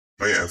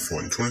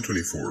F1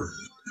 2024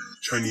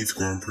 Chinese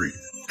Grand Prix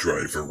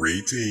driver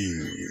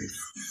ratings.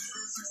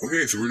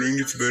 Okay, so we're doing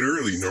this a bit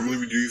early. Normally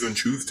we do these on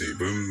Tuesday,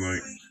 but I'm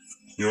like,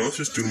 let's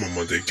just do them on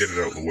Monday, get it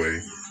out of the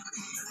way.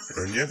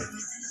 And yeah.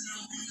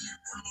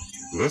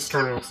 Let's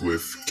start off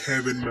with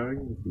Kevin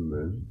Magnussen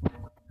then.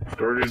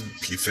 Started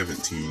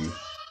P17,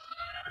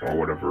 or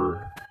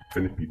whatever,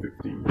 finished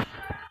P15.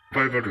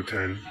 5 out of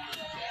 10.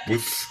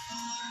 Was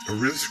a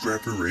really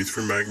scrappy race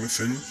for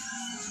Magnussen.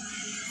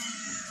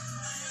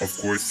 Of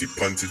course, he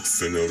punted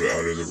Tsunoda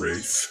out of the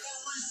race.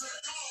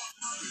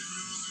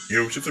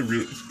 Which is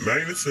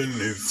Magnussen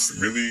is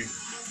really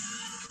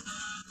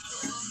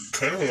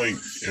kind of like,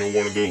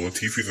 one of the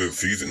Latifis of the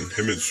season.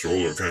 Him and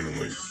Stroll are kind of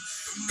like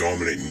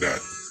dominating that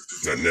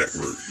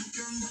network.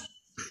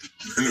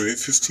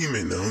 Anyways, his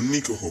teammate now,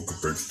 Nico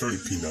Hulkenberg, started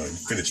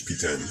P9, finished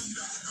P10.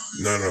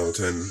 9 out of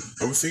 10.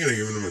 I was thinking of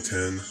giving him a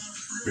 10.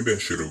 Maybe I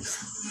should have.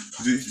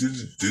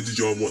 Did the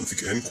job once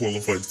again,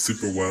 qualified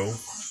super well,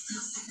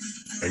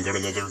 and got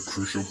another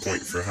crucial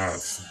point for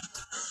Haas.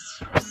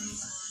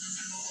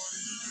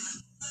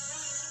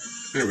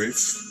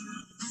 Anyways,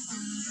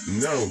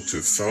 now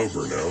to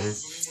Sauber now.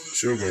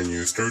 Shogun,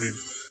 you started,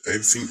 I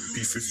think,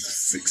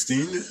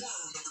 P16,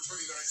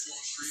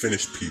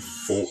 finished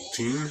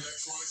P14,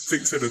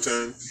 6 out of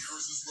 10.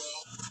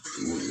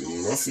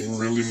 Nothing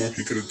really more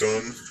he could have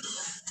done.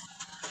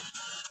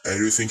 I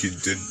do think he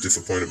did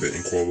disappoint a bit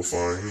in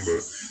qualifying,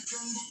 but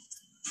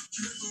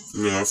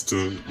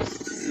after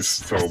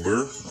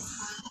Sauber.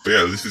 But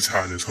yeah, this is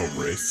Hanna's home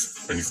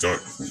race, and he's not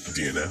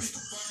DNF.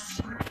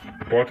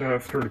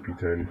 Bottas started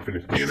P10,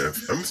 finished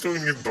DNF. I'm still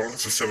gonna give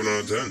Bottas a 7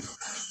 out of 10.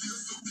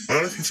 I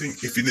honestly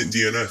think if he didn't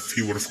DNF,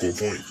 he would have scored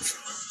points.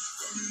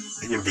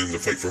 He would have been in the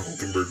fight for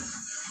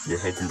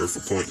Hulkenberg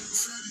for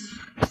points.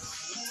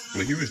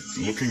 Like, he was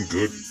looking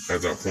good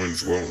at that point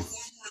as well.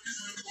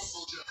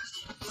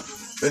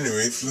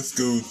 Anyways, let's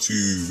go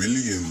to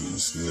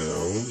Williams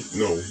now.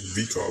 No,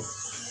 VCOB.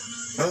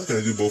 I'm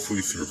gonna do both of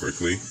these super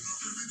quickly.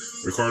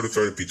 Ricardo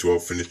started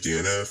P12, finished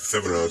DNF,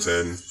 7 out of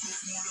 10.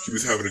 He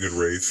was having a good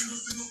race.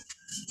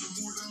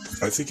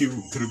 I think he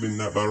could have been in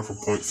that battle for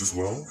points as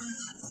well.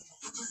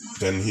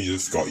 Then he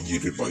just got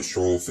yeeted by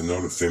Stroll.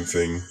 Tsunoda, same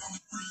thing.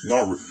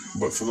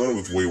 But Tsunoda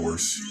was way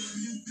worse.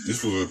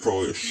 This was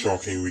probably a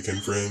shocking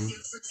weekend for him.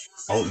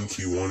 Out in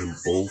Q1 in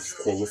both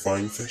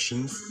qualifying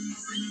sessions.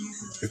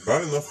 It's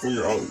bad enough when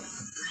you're out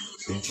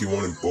in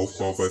Q1 in both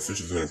qualifying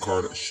sessions in a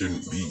car that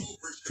shouldn't be.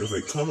 Because,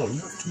 like, come on,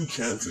 you have 2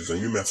 chances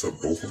and you mess up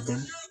both of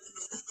them.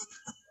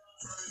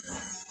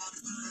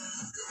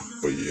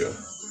 But yeah.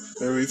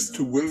 Anyways,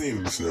 to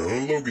Williams now.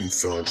 Logan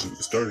Sargent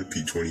started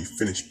P20,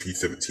 finished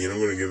P17. I'm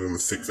going to give him a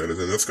 6 out of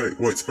 10. That's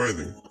quite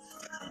surprising.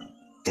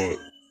 But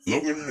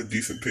Logan had a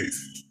decent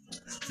pace.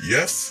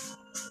 Yes.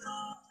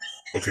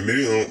 Okay,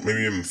 maybe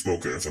I'm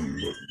smoking or something,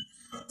 but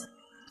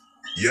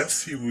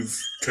yes, he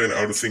was kind of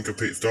out of sync of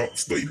pit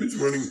stops, but he was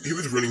running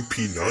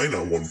P9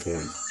 at one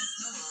point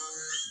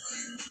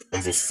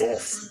on the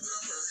soft,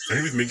 and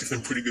he was making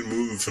some pretty good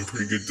moves, some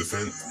pretty good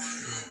defense.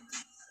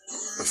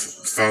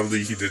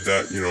 Sadly, he did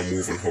that,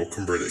 move on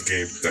Hulkenberg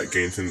that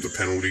gained him the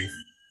penalty.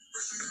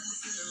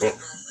 But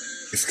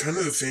it's kind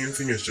of the same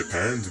thing as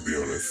Japan, to be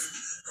honest.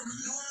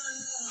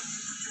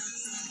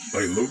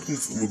 Like, Logan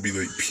would be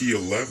like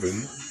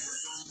P11.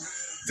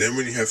 Then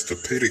when he has to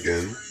pit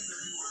again,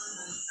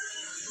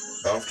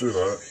 after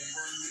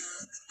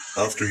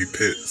he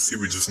pits, he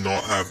would just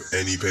not have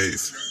any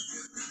pace.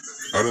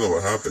 I don't know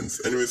what happens.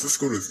 Anyways, let's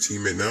go to his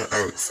teammate now,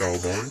 Alex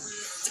Albon.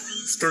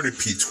 Started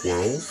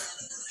P12.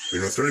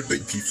 Started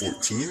like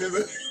P14 of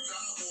it.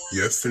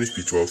 Yes, finished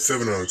P12.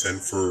 7 out of 10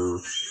 for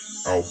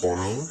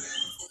Albon.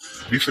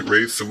 Decent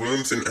race. So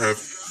Williams didn't have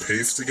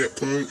pace to get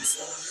points,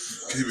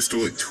 because he was still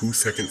like 2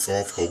 seconds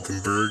off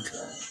Hulkenberg.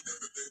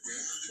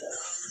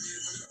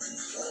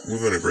 We've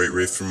had a great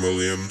race from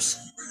Williams.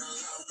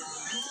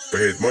 But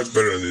hey, it's much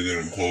better than they did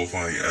in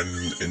qualifying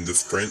and in the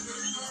sprint.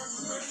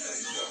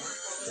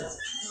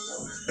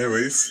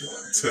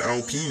 Anyways, to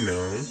Alpine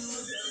now.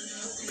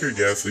 Pierre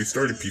Gasly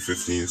started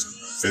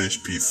P15,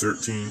 finished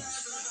P13.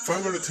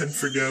 5 out of 10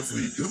 for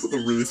Gasly. This was a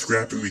really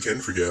scrappy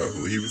weekend for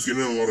Gasly. He was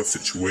getting in a lot of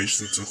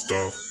situations and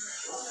stuff.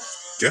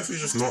 Gasly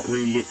just not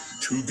really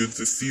looked too good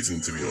this season,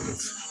 to be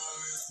honest.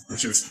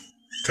 Which is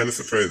kind of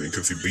surprising,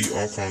 because he beat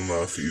Ocon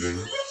last season.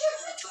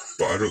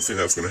 But I don't think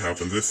that's going to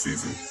happen this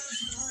season.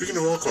 Speaking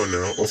of Ocon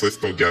now, also I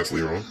spelled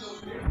Gasly wrong.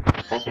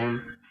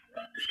 Ocon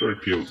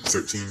started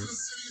P13,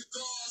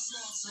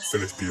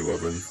 finished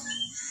P11.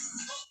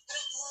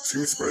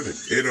 Seems surprising.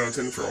 8 out of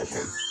 10 for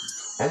Ocon.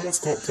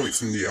 Almost caught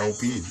points in the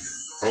Alpine.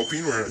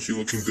 Alpine were actually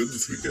looking good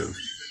this weekend.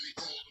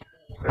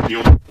 And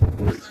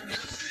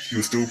he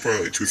was still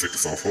probably like 2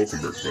 seconds off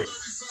Hulkenberg, but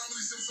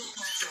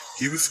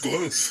he was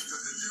close.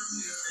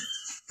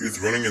 He was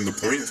running in the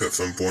points at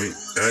some point,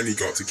 and he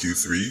got to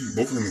Q3.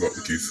 Both of them got to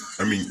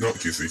not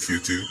Q3,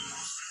 Q2.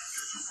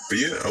 But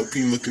yeah,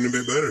 Alpine looking a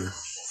bit better.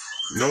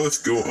 Now let's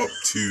go up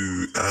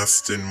to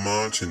Aston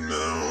Martin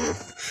now.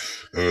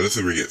 This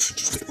is where it gets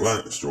interesting.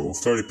 Lance Stroll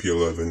started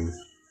P11,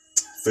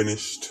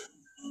 finished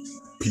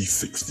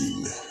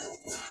P16.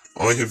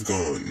 I have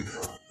gone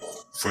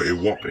for a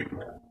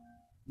whopping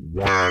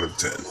 1 out of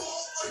 10.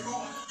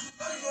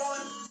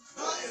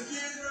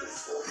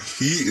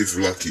 He is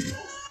lucky,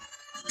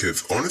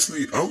 because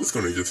honestly, I was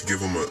gonna just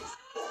give him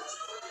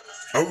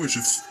I was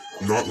just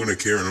not gonna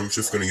care, and I was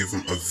just gonna give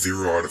him a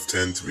 0 out of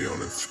 10, to be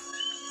honest.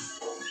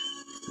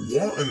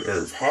 What on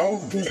earth? How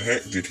the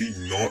heck did he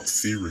not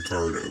see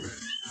Ricardo?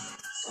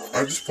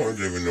 I just want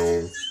to even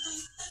know,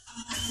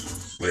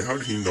 like, how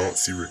did he not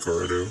see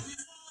Ricardo?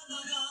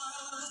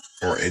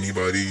 Or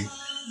anybody?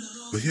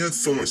 Like, he had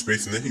so much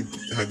space, and then he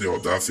had the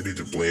audacity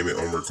to blame it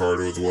on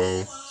Ricardo as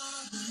well.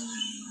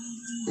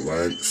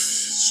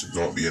 Lance should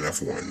not be an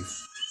F1.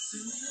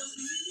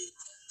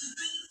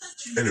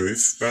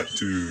 Anyways, back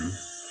to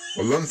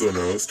Alonso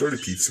now.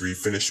 Started P3,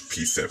 finished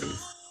P7.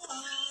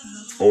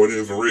 Oh, I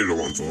didn't even rate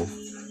Alonso.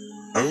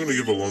 I'm gonna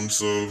give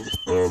Alonso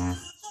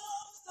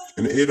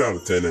an 8 out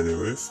of 10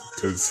 anyways,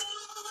 because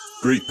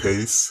great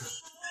pace.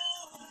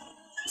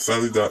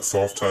 Sadly that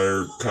soft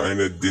tire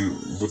kinda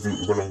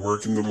wasn't gonna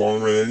work in the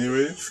long run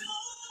anyways.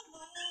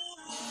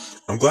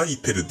 I'm glad he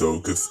pitted though,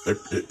 because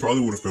it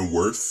probably would have been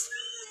worse.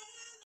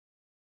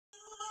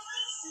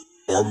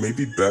 Or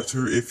maybe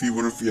better if he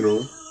would have,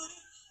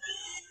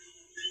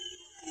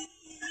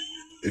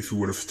 if he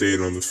would have stayed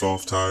on the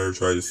soft tire,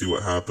 tried to see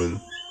what happened.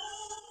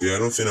 Yeah, I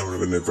don't think that would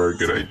have been a very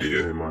good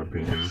idea, in my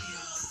opinion.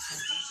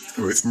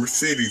 Oh, it's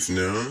Mercedes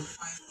now.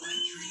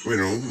 Wait,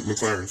 no,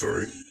 McLaren,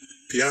 sorry.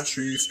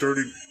 Piastri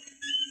started...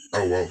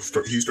 Oh, well,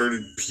 he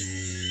started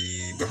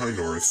behind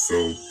Norris,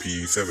 so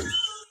P7.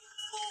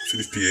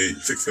 Finished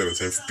P8, 6 out of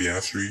 10 for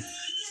Piastri.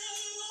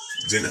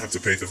 Didn't have to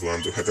pay to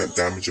Lando, had that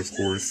damage, of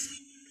course,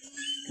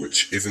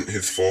 which isn't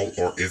his fault,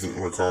 or isn't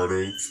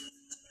Ricardo's.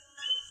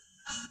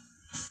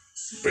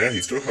 But yeah,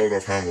 he still held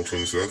off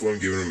Hamilton, so that's why I'm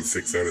giving him a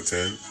 6 out of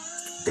 10.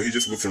 But he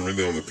just wasn't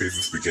really on the pace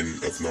this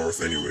weekend of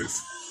Norris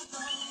anyways.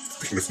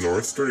 Speaking of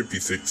Norris, started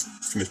P6,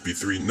 finished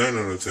P3, 9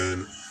 out of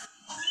 10.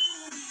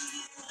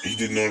 He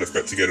did not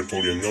expect to get a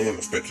podium, no one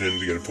expected him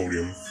to get a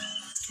podium.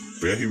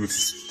 But yeah, he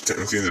was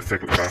technically in the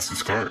second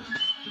fastest car.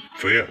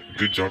 So yeah,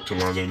 good job to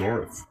Lando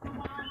Norris.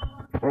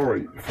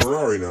 Alright,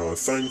 Ferrari now.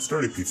 Sainz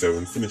started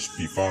P7, finished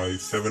P5,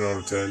 7 out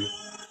of 10.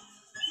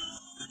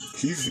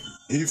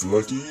 He's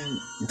lucky,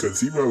 because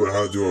he probably would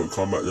have had to do a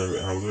combat drive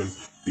at Hamilton.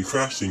 He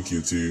crashed in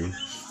Q2.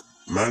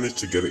 Managed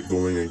to get it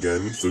going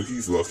again, so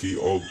he's lucky.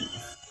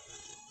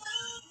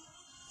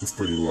 He's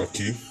pretty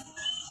lucky.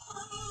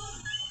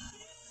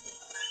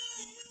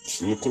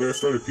 So Leclerc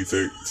started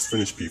P6,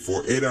 finished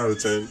P4, 8 out of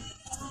 10.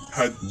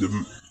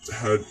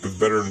 Was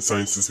better than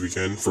Sainz this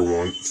weekend for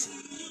once.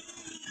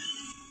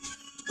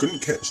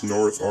 Couldn't catch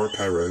Norris or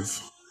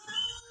Perez.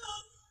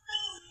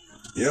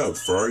 Yeah,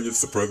 Ferrari just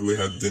surprisingly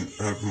didn't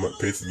have much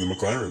pace as the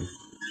McLaren.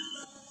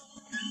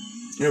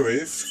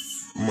 Anyways.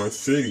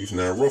 Mercedes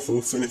now.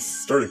 Russell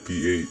started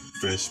P8,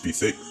 finished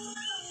P6.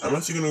 I'm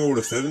actually gonna go with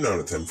a 7 out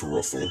of 10 for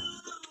Russell.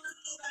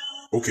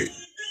 Okay,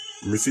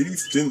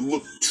 Mercedes didn't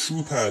look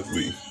too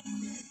badly.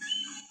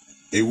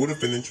 It would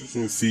have been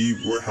interesting to see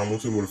where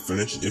Hamilton would have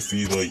finished if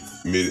he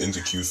made it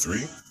into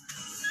Q3.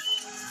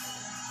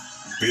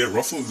 But yeah,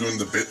 Russell's doing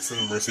the bits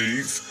in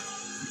Mercedes.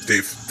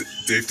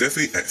 They've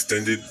definitely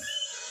extended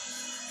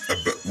a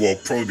bit. Well,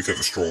 probably because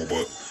of Stroll,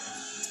 but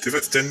they've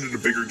extended a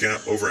bigger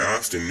gap over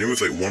Aston. It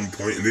was 1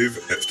 point, and they've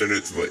extended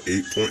it to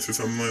 8 points or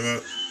something like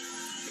that.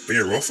 But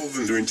yeah, Russell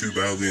isn't doing too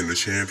badly in the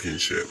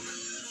championship.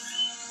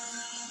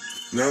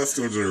 Now let's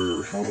go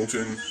to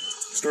Hamilton.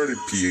 Started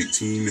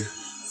P18,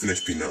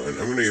 finished P9.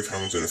 I'm gonna give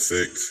Hamilton a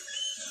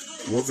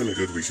 6. Wasn't a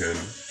good weekend.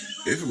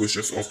 If it was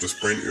just off the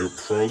sprint, it would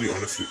probably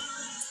honestly...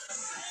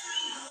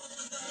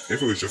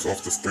 If it was just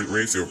off the sprint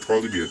race, it would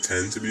probably be a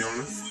 10, to be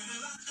honest.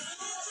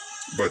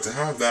 But to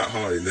have that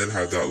high and then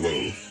have that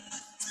low,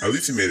 at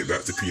least he made it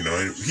back to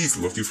P9. He's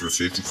lucky for the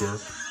safety car.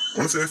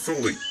 Honestly, I felt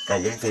like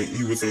at one point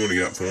he wasn't going to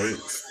get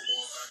points.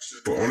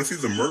 But honestly,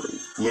 the Merc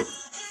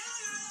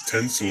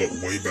tends to look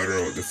way better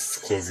at the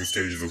closing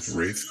stages of the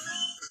race.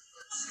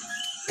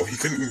 But he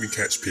couldn't even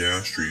catch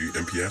Piastri,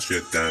 and Piastri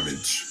had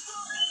damage.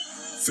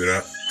 So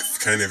that's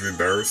kind of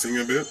embarrassing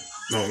a bit,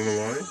 not gonna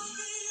lie.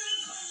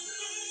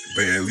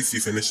 But yeah, at least he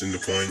finished in the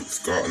points,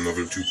 got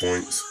another 2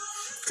 points.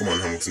 Come on,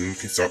 Hamilton, you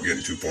can stop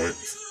getting 2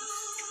 points.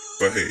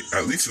 But hey,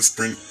 at least the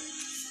sprint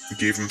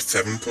gave him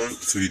 7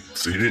 points, so he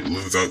didn't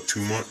lose out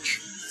too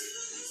much.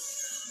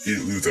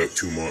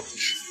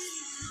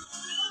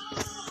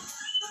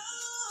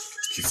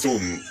 He's still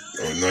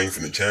 9th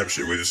in the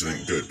championship, which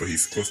isn't good, but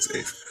he's close to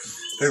 8th.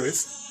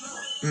 Anyways,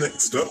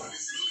 next up,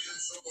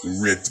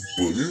 Red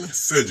Bull.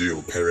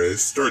 Sergio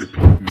Perez started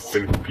P2,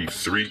 finished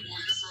P3.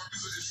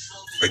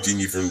 I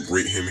didn't even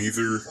rate him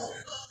either.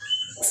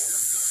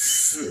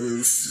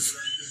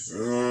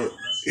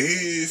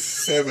 A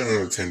 7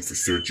 out of 10 for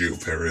Sergio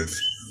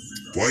Perez.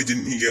 Why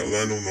didn't he get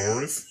Lando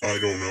Norris? I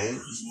don't know.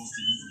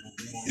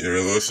 Yeah,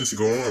 let's just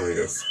go on, I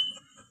guess.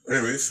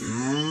 Anyways,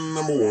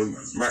 number 1,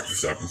 Max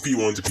Verstappen.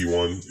 P1 to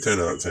P1, 10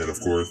 out of 10, of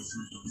course.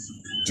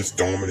 Just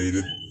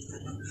dominated.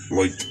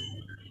 With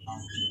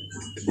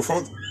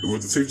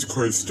the safety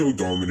car, it's still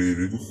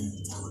dominated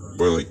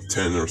by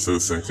 10 or so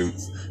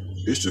seconds.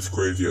 It's just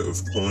crazy at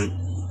this point.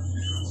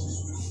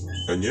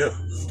 And yeah,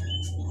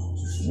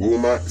 will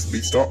Max be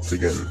stopped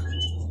again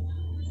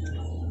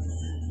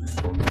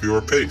on the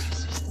pure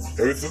pace?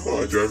 This is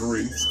my driver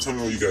ratings. Tell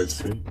me what you guys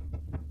think.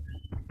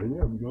 And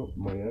yeah, we got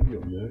Miami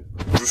up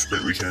next. It's a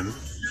sprint weekend.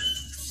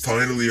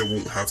 Finally, I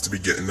won't have to be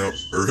getting up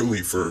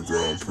early for a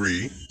Grand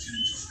Prix.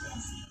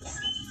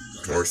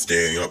 Or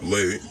staying up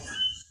late.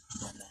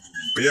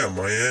 But yeah,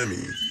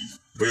 Miami.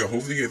 But yeah,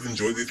 hopefully you guys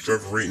enjoyed these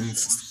driver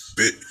ratings a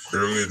bit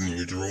earlier than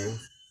usual.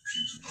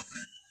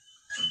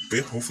 But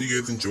yeah, hopefully you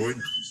guys enjoyed.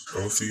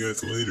 I'll see you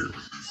guys later.